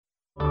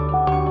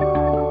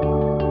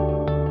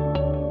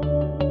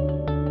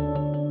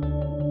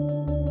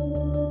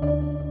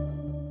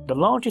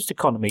largest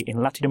economy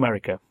in Latin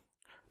America,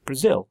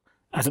 Brazil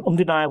has an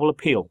undeniable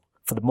appeal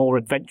for the more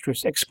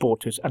adventurous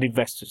exporters and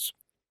investors.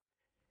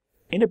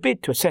 In a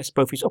bid to assess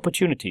both its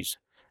opportunities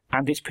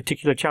and its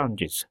particular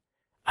challenges,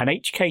 an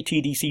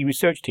HKTDC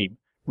research team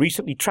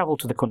recently travelled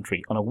to the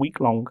country on a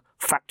week-long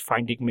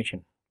fact-finding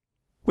mission.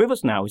 With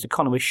us now is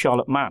economist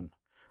Charlotte Mann,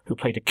 who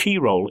played a key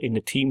role in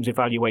the team's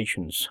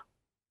evaluations.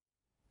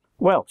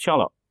 Well,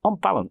 Charlotte, on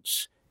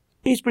balance,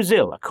 is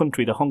Brazil a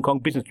country the Hong Kong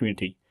business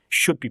community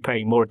should be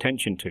paying more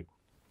attention to?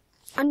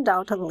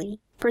 Undoubtedly,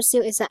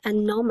 Brazil is an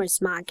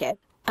enormous market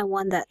and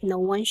one that no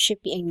one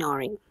should be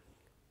ignoring.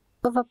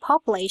 With a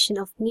population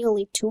of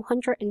nearly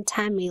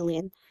 210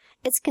 million,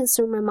 its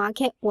consumer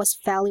market was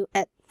valued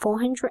at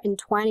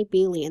 $420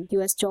 billion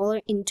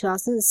in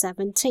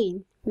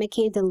 2017,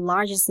 making it the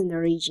largest in the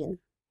region.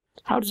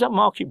 How does that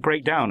market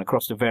break down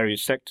across the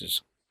various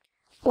sectors?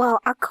 Well,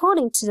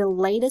 according to the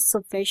latest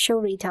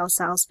official retail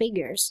sales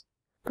figures,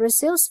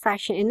 Brazil's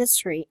fashion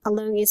industry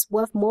alone is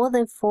worth more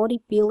than $40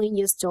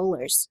 billion,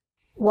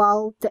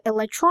 while the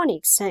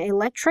electronics and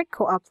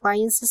electrical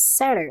appliances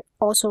sector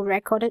also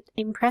recorded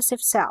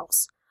impressive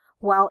sales,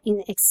 while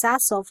in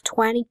excess of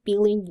 $20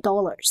 billion.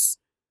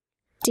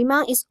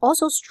 Demand is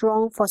also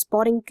strong for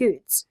sporting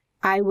goods,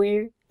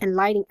 eyewear, and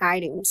lighting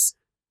items.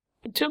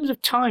 In terms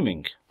of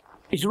timing,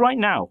 is right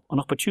now an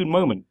opportune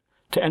moment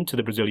to enter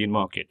the Brazilian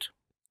market?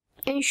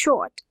 In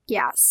short,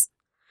 yes.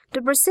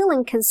 The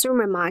Brazilian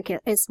consumer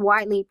market is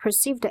widely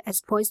perceived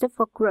as poised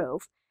for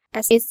growth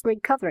as its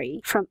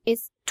recovery from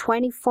its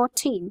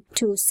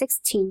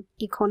 2014-16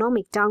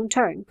 economic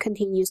downturn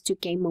continues to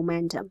gain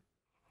momentum.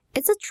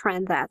 It's a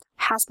trend that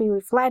has been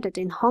reflected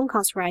in Hong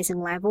Kong's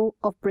rising level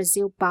of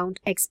Brazil-bound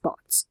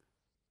exports.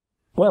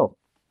 Well,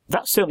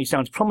 that certainly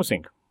sounds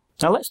promising.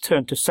 Now let's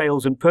turn to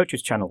sales and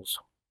purchase channels.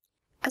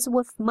 As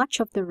with much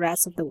of the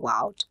rest of the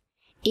world,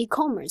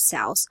 e-commerce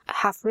sales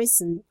have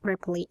risen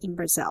rapidly in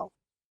Brazil.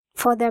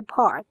 For their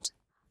part,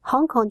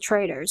 Hong Kong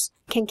traders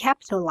can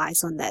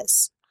capitalize on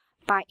this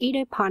by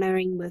either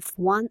partnering with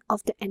one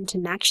of the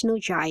international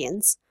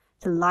giants,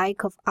 the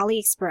like of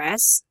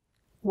AliExpress,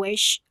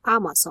 Wish,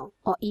 Amazon,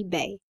 or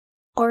eBay,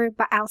 or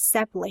by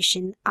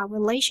establishing a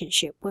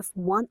relationship with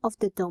one of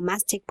the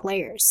domestic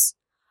players,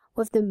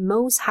 with the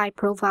most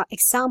high-profile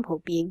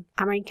example being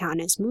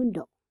Americanas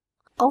Mundo.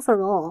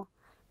 Overall,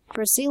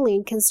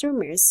 Brazilian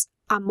consumers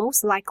are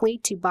most likely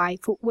to buy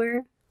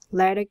footwear,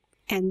 leather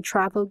and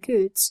travel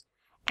goods,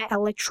 and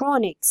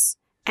electronics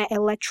and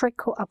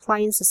electrical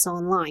appliances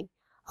online,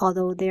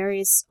 although there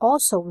is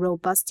also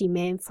robust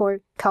demand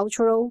for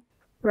cultural,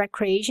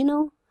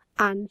 recreational,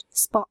 and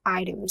sport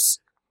items.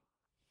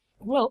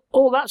 Well,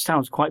 all that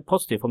sounds quite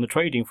positive on the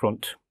trading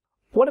front.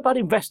 What about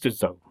investors,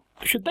 though?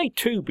 Should they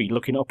too be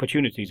looking at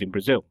opportunities in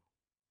Brazil?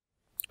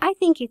 I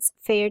think it's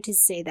fair to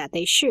say that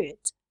they should.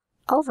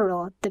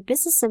 Overall, the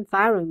business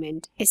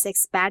environment is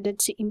expected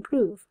to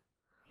improve,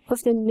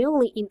 with the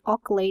newly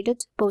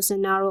inaugurated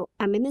Bolsonaro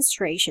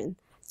administration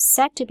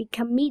set to be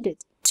committed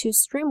to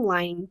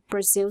streamlining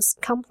Brazil's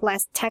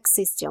complex tax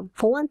system,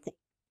 for one thing.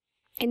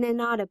 In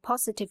another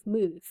positive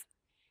move,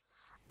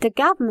 the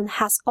government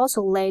has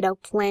also laid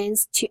out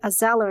plans to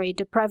accelerate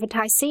the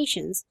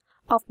privatizations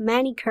of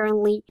many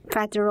currently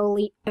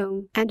federally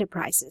owned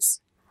enterprises,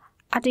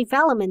 a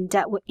development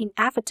that would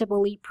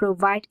inevitably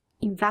provide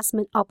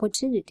investment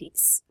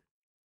opportunities.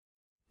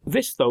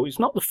 This, though, is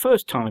not the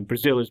first time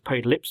Brazil has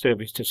paid lip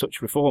service to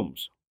such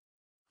reforms.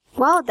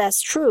 Well,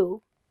 that's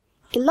true.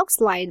 It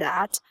looks like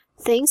that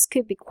things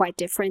could be quite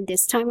different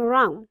this time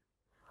around.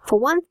 For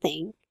one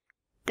thing,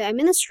 the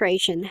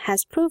administration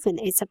has proven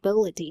its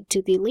ability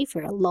to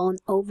deliver long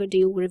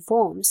overdue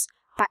reforms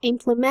by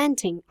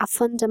implementing a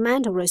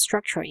fundamental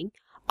restructuring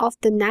of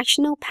the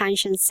national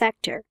pension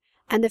sector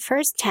in the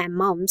first 10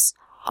 months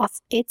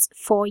of its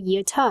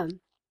 4-year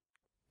term.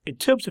 In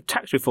terms of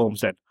tax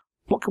reforms, then,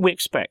 what can we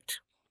expect?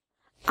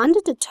 Under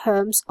the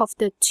terms of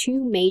the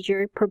two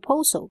major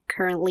proposals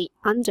currently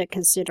under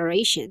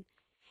consideration,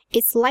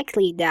 it's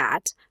likely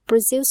that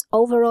Brazil's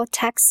overall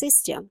tax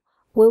system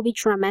will be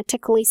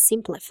dramatically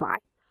simplified,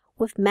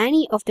 with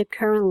many of the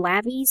current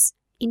levies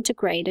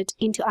integrated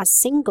into a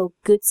single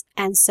goods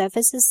and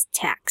services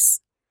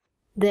tax.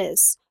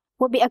 This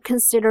will be a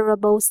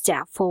considerable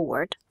step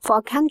forward for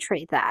a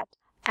country that,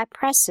 at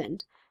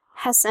present,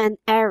 has an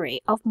array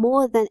of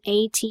more than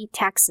 80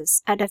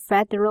 taxes at the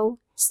federal,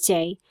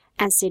 state,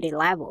 and city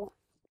level.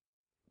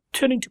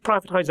 Turning to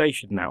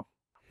privatization now,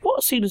 what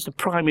are seen as the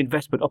prime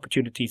investment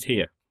opportunities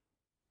here?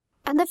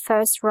 In the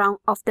first round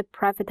of the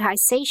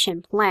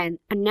privatization plan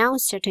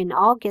announced in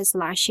August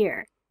last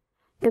year,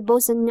 the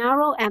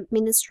Bolsonaro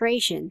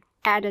administration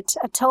added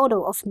a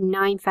total of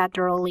 9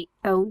 federally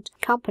owned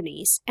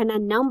companies and a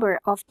number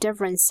of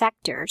different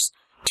sectors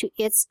to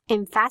its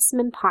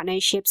investment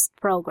partnerships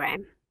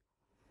program.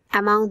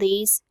 Among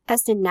these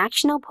is the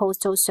National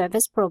Postal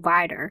Service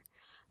provider,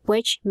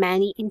 which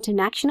many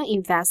international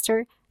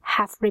investors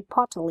have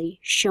reportedly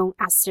shown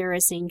a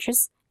serious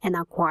interest in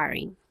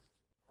acquiring.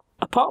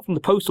 Apart from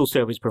the Postal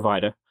Service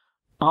provider,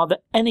 are there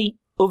any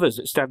others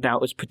that stand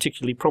out as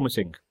particularly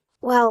promising?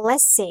 Well,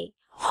 let's see.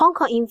 Hong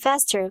Kong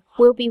investors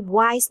will be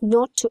wise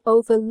not to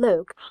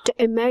overlook the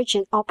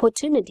emerging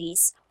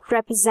opportunities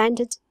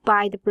represented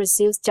by the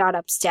Brazil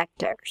startup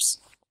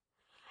sectors.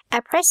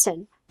 At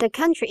present, the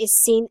country is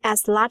seen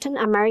as Latin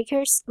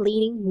America's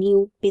leading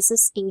new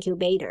business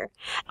incubator,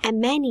 and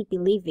many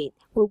believe it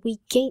will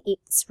regain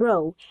its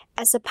role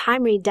as a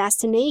primary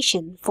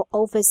destination for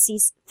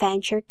overseas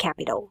venture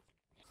capital.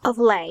 Of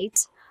late,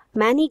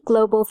 many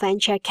global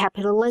venture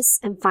capitalists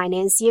and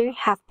financiers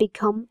have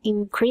become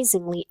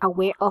increasingly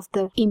aware of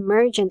the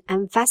emerging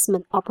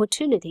investment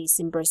opportunities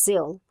in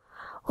Brazil,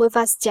 with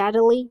a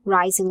steadily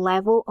rising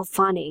level of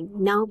funding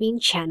now being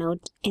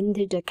channeled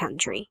into the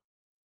country.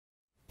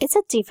 It's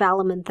a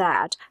development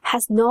that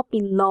has not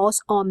been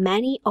lost on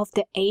many of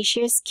the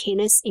Asia's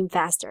keenest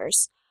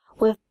investors,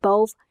 with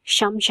both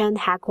Shenzhen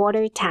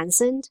headquartered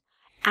Tencent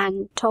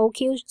and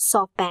Tokyo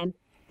SoftBank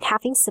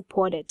having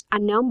supported a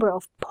number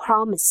of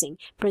promising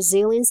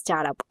Brazilian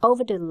startups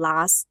over the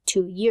last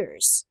 2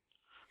 years.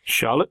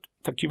 Charlotte,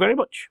 thank you very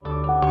much.